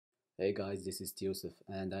Hey guys, this is Yusuf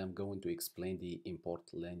and I am going to explain the import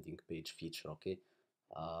landing page feature, okay?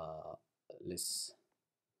 Uh, let's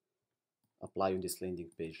apply on this landing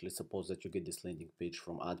page. Let's suppose that you get this landing page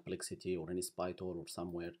from adplexity or any SpyTor or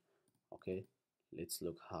somewhere, okay? Let's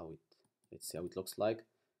look let's see how it looks like.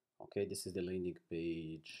 Okay, this is the landing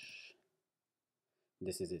page.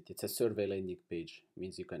 This is it. It's a survey landing page.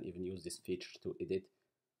 Means you can even use this feature to edit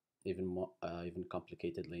even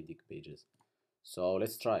complicated landing pages. So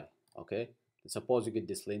let's try. Okay, suppose you get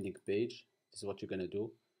this landing page. This is what you're gonna do.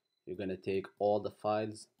 You're gonna take all the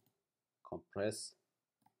files, compress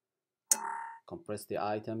the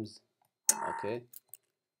items. Okay,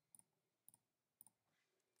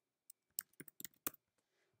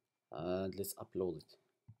 and let's upload it.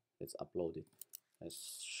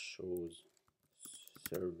 Let's choose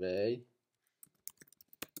survey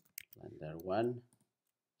Lander 1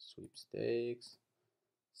 sweepstakes,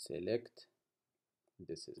 select.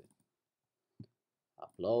 This is it.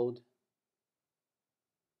 Upload.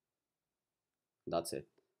 That's it.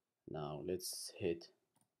 Now let's hit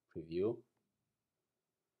preview.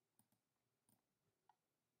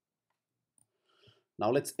 Now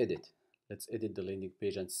let's edit the landing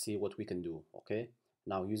page and see what we can do. Okay,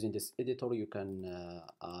 now using this editor you can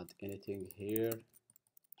add anything here,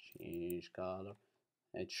 change color.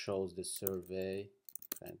 It shows the survey.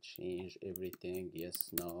 You can change everything, yes,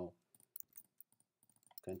 no,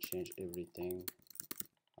 you can change everything.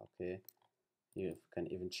 Okay, you can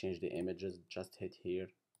even change the images. Just hit here,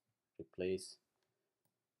 replace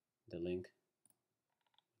the link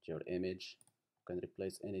with your image. You can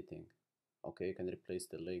replace anything. Okay, you can replace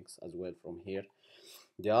the links as well from here.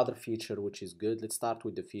 The other feature which is good, let's start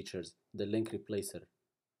with the features. The link replacer.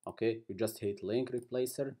 Okay, you just hit link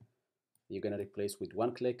replacer. You're gonna replace with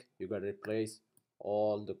one click. You're gonna replace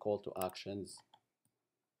all the call to actions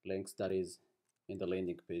links that is in the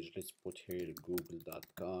landing page. Let's put here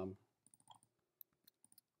google.com.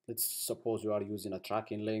 Let's suppose you are using a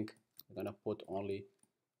tracking link. You're gonna put only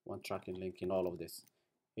one tracking link in all of this.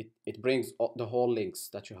 It brings the whole links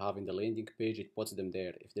that you have in the landing page. It puts them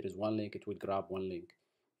there. If there is one link, it will grab one link.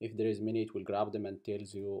 If there is many, it will grab them and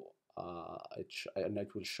tells you and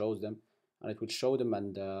it will show them,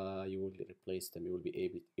 and you will replace them. You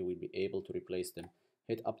will be able to replace them.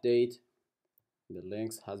 Hit update. The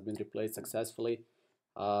links has been replaced successfully.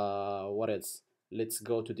 What else? Let's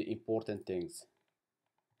go to the important things.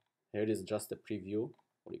 Here is just a preview,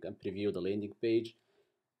 or you can preview the landing page.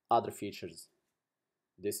 Other features.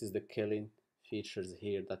 This is the killing features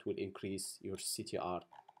here that will increase your CTR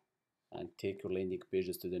and take your landing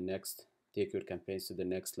pages to the next, take your campaigns to the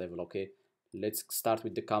next level. Okay, let's start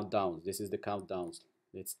with the countdowns. This is the countdowns.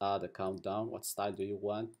 Let's add a countdown. What style do you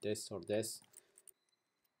want? This or this?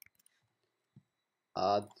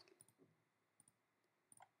 Add,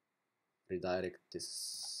 redirect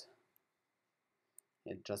this,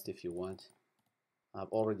 and just if you want. I've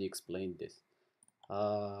already explained this.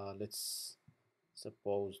 Let's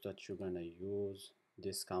suppose that you're gonna use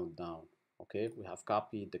this countdown. Okay, we have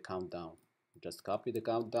copied the countdown. Just copy the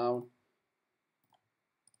countdown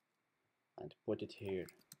and put it here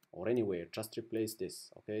or anywhere. Just replace this.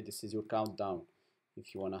 Okay, this is your countdown.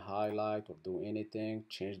 If you want to highlight or do anything,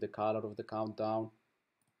 change the color of the countdown.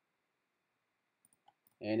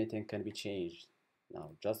 Anything can be changed.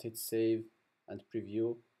 Now just hit save and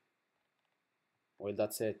preview. Well,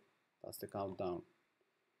 that's it. That's the countdown.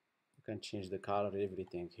 You can change the color,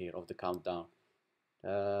 everything here of the countdown.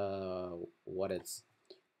 What else?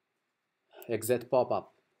 Exit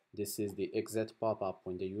pop-up. This is the exit pop-up.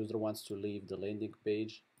 When the user wants to leave the landing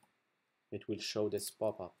page, it will show this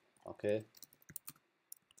pop-up. Okay,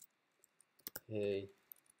 hey,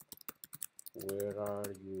 where are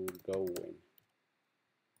you going?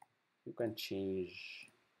 You can change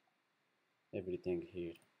everything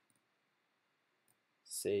here.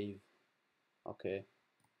 Save. Okay,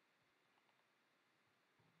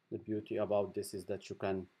 the beauty about this is that you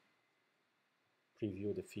can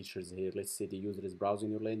preview the features here. Let's say the user is browsing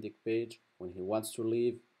your landing page. When he wants to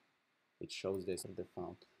leave, it shows this at the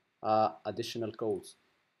font. Additional codes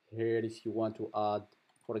here. If you want to add,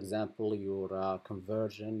 for example, your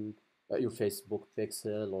conversion, your Facebook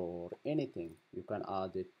pixel or anything, you can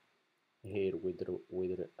add it here with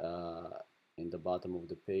in the bottom of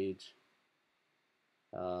the page,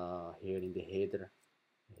 here in the header,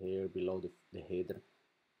 here below the header.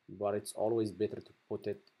 But it's always better to put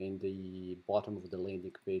it in the bottom of the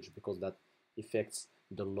landing page because that affects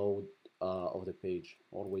the load of the page.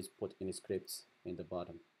 Always put any scripts in the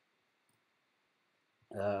bottom.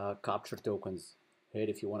 Capture tokens. Here,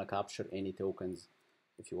 if you want to capture any tokens,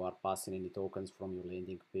 if you are passing any tokens from your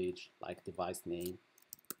landing page, like device name,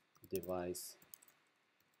 device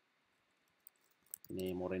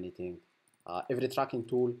name or anything. Every tracking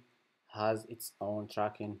tool has its own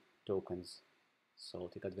tracking tokens, so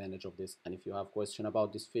take advantage of this. And if you have question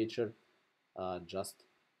about this feature, just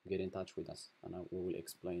get in touch with us and we will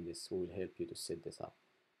explain this. We will help you to set this up.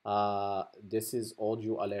 This is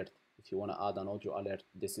audio alert. If you want to add an audio alert,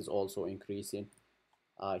 this is also increasing.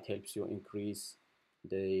 It helps you increase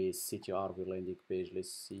the CTR of your landing page.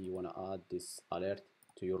 Let's see, you want to add this alert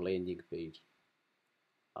to your landing page.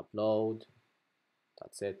 Upload,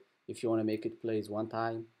 that's it. If you want to make it plays one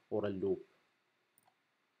time or a loop,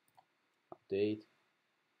 update.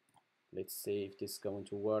 Let's see if this is going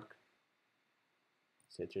to work.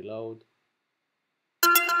 Set reload.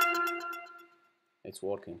 It's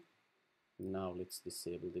working. Now let's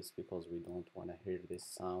disable this because we don't want to hear this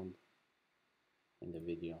sound in the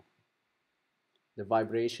video. The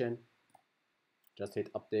vibration, just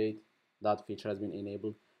hit update. That feature has been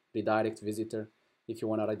enabled. Redirect visitor. If you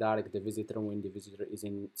want to redirect the visitor when the visitor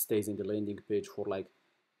stays in the landing page for like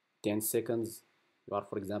 10 seconds, you are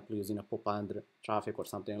for example using a PureLander traffic or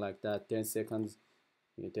something like that, 10 seconds,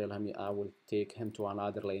 you tell him I will take him to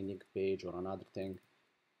another landing page or another thing,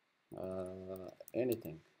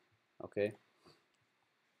 anything. Okay,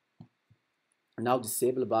 now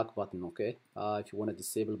disable back button. Okay, if you want to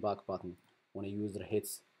disable back button when a user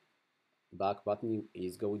hits back button,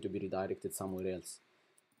 is going to be redirected somewhere else.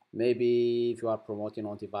 Maybe if you are promoting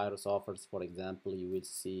antivirus offers, for example, you will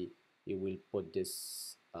see, you will put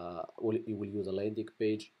this, you will use a landing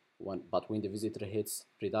page, but when the visitor hits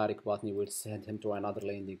redirect button, you will send him to another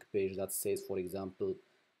landing page that says, for example,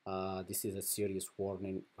 this is a serious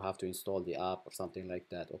warning, you have to install the app or something like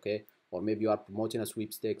that. Okay, or maybe you are promoting a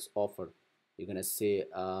sweepstakes offer, you're gonna say,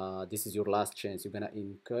 this is your last chance, you're gonna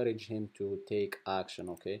encourage him to take action.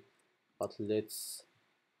 Okay, but let's,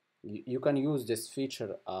 you can use this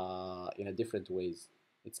feature in a different ways.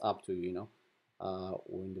 It's up to you, you know.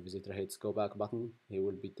 When the visitor hits go back button, he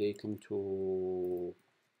will be taken to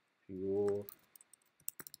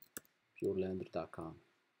PureLander.com.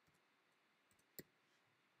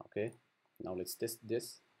 Okay, now let's test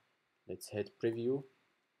this. Let's hit preview.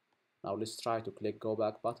 Now let's try to click go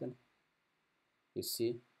back button. You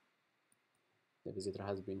see the visitor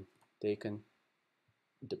has been taken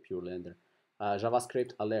to PureLander.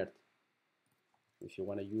 JavaScript alert. If you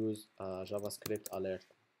want to use JavaScript alert,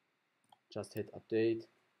 just hit update.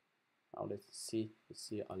 Now let's see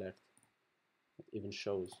alert. It even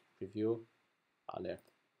shows preview alert.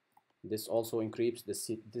 This also increase the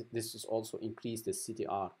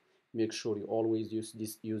CTR. Make sure you always use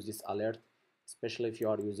this alert, especially if you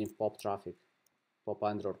are using pop traffic, pop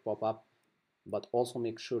under or pop up. But also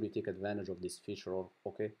make sure you take advantage of this feature.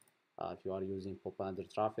 Okay, if you are using pop under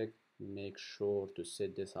traffic, make sure to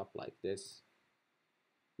set this up like this.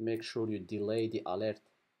 Make sure you delay the alert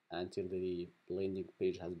until the landing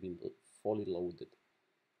page has been fully loaded.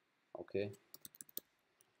 Okay,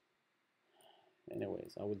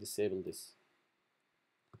 anyways, I will disable this.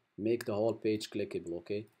 Make the whole page clickable.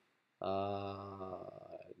 Okay,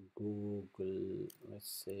 Google, let's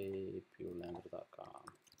say PureLander.com,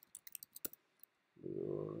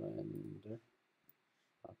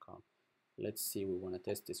 PureLander.com. Let's see, we want to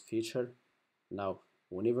test this feature. Now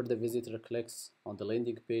whenever the visitor clicks on the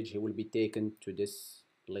landing page, he will be taken to this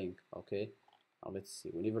link. Okay, now let's see,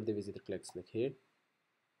 whenever the visitor clicks, like here,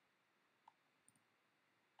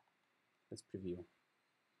 let's preview,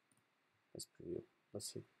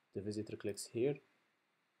 let's see, the visitor clicks here,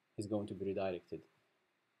 he's going to be redirected.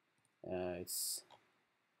 It's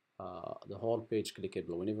the whole page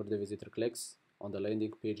clickable. Whenever the visitor clicks on the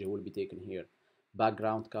landing page, he will be taken here.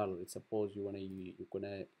 Background color, let's suppose you're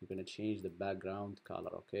gonna change the background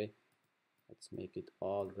color. Okay, let's make it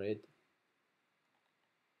all red.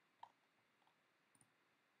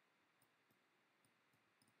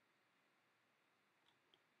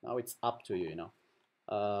 Now it's up to you, you know.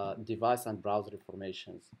 Device and browser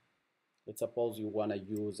informations. Let's suppose you want to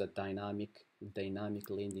use a dynamic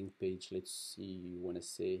landing page. Let's see, you want to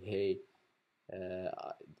say, hey,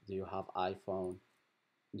 do you have iPhone,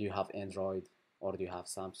 do you have Android, or do you have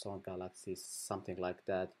Samsung Galaxy, something like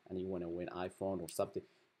that, and you want to win iPhone or something.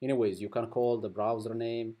 Anyways, you can call the browser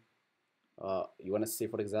name. You want to say,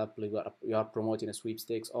 for example, you are promoting a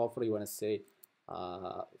sweepstakes offer, you want to say,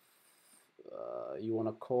 you want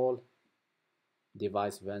to call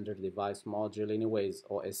device vendor, device module, anyways,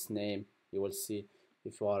 OS name. You will see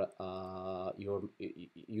if you are you're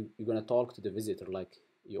gonna talk to the visitor like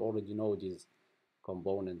you already know these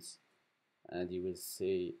components, and you will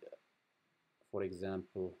say, for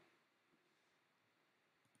example,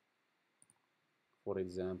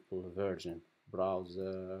 version,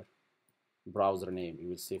 browser, browser name. You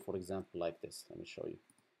will see, for example, like this. Let me show you.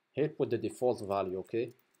 Here, put the default value,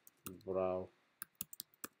 okay? Browser.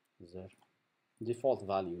 Default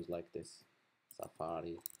values like this.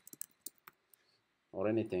 Safari or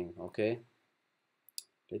anything, okay?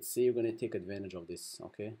 Let's see, you're gonna take advantage of this,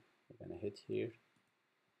 okay? We're gonna hit here,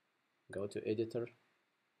 go to editor.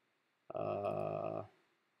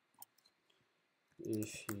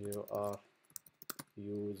 If you are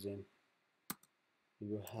using,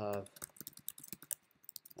 you have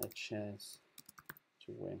a chance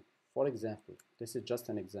to win. For example, this is just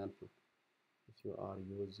an example. If you are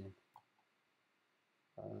using,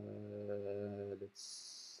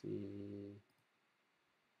 let's see,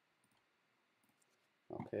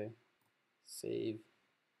 okay, save.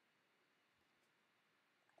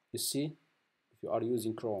 You see, if you are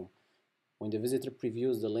using Chrome, when the visitor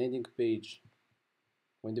previews the landing page,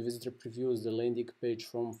 when the visitor previews the landing page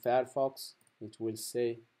from Firefox, it will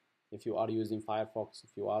say if you are using Firefox,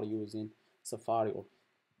 if you are using Safari, or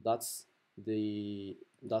that's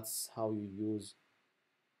how you use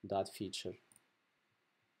that feature.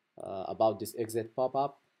 About this exit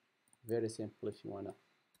pop-up, very simple. If you wanna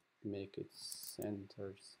make it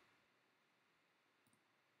centers,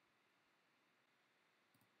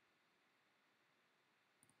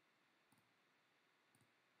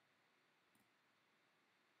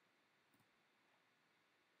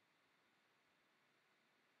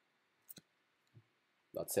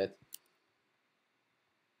 that's it.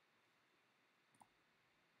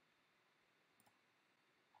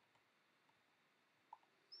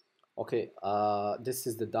 Okay, this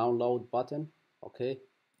is the download button. Okay,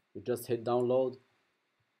 you just hit download.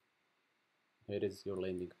 Here is your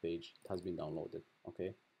landing page. It has been downloaded.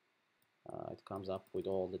 Okay, it comes up with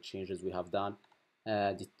all the changes we have done.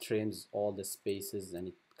 It trims all the spaces and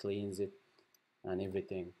it cleans it and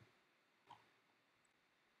everything.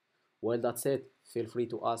 Well, that's it. Feel free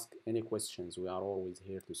to ask any questions. We are always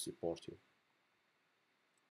here to support you.